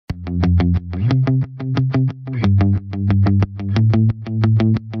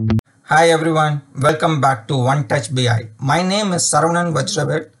Hi everyone, welcome back to OneTouchBI. My name is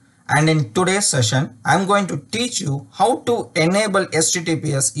Vajravel, and in today's session, I'm going to teach you how to enable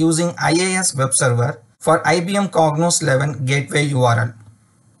HTTPS using IIS web server for IBM Cognos 11 gateway URL.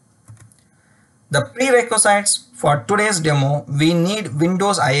 The prerequisites for today's demo, we need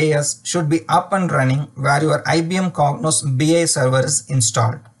Windows IIS should be up and running where your IBM Cognos+IIS server is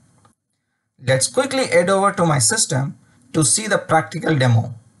installed. Let's quickly head over to my system to see the practical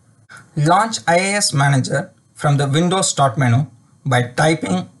demo. Launch IIS Manager from the Windows Start menu by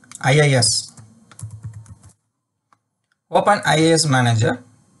typing IIS. Open IIS Manager.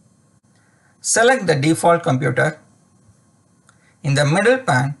 Select the default computer. In the middle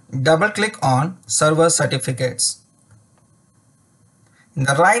pane, double-click on Server Certificates. In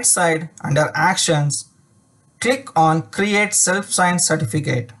the right side, under Actions, click on Create Self-Signed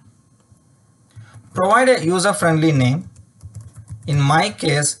Certificate. Provide a user-friendly name. In my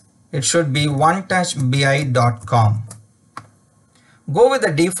case, it should be OneTouchBI.com. Go with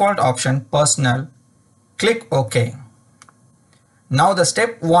the default option Personal. Click OK. Now the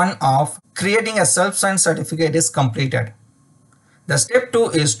step 1 of creating a self-signed certificate is completed. The step 2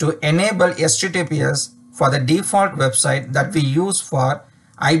 is to enable HTTPS for the default website that we use for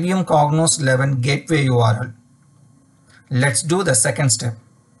IBM Cognos 11 gateway URL. Let's do the second step.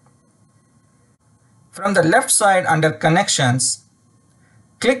 From the left side under Connections,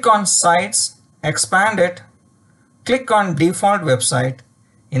 click on Sites, expand it, click on Default Website.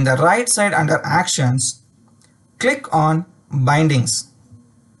 In the right side under Actions, click on Bindings.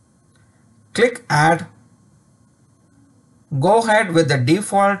 Click Add. Go ahead with the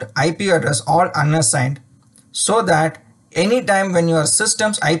default IP address all unassigned so that anytime when your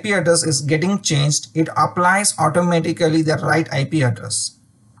system's IP address is getting changed, it applies automatically the right IP address.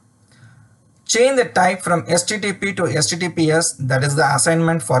 Change the type from HTTP to HTTPS, that is the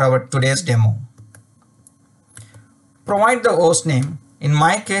assignment for our today's demo. Provide the host name. In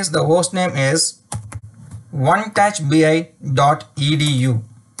my case, the host name is OneTouchBI.edu.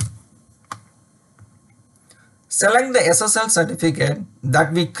 Select the SSL certificate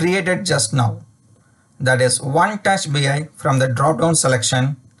that we created just now, that is OneTouchBI from the drop-down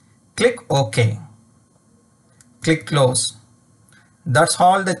selection. Click OK. Click Close. That's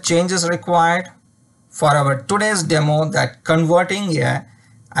all the changes required for our today's demo, that converting a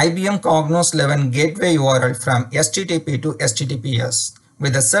IBM Cognos 11 gateway URL from HTTP to HTTPS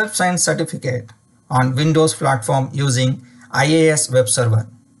with a self-signed certificate on Windows platform using IIS web server.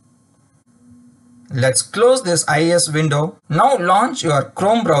 Let's close this IIS window. Now launch your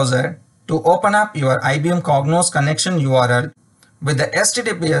Chrome browser to open up your IBM Cognos connection URL with the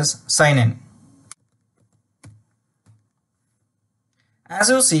HTTPS sign-in. As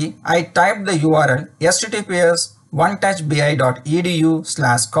you see, I typed the URL https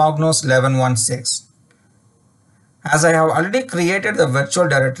onetouchbi.edu/cognos1116. As I have already created the virtual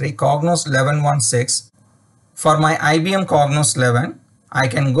directory cognos1116 for my IBM Cognos 11, I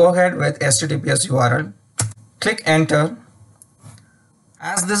can go ahead with HTTPS URL. Click Enter.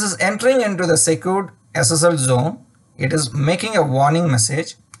 As this is entering into the secured SSL zone, it is making a warning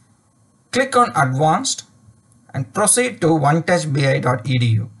message. Click on Advanced and proceed to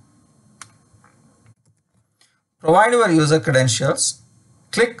onetouchbi.edu. Provide your user credentials.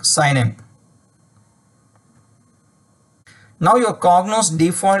 Click Sign In. Now your Cognos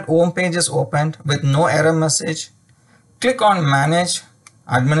default home page is opened with no error message. Click on Manage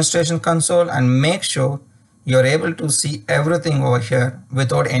Administration Console and make sure you're able to see everything over here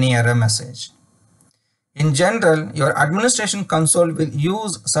without any error message. In general, your administration console will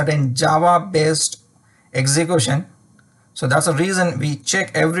use certain Java-based execution. So that's the reason we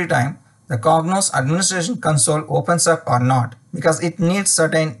check every time the Cognos administration console opens up or not, because it needs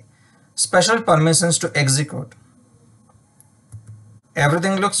certain special permissions to execute.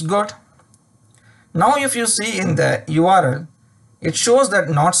 Everything looks good. Now if you see in the URL, it shows that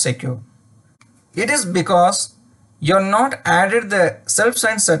not secure. It is because you're not added the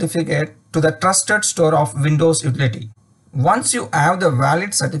self-signed certificate to the trusted store of Windows utility. Once you have the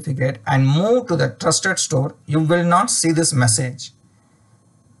valid certificate and move to the trusted store, you will not see this message.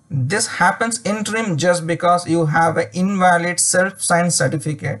 This happens interim just because you have an invalid self-signed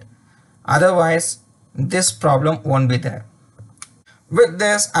certificate. Otherwise, this problem won't be there. With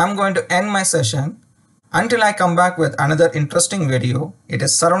this, I'm going to end my session. Until I come back with another interesting video, it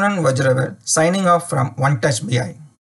is Vajravel signing off from OneTouchBI.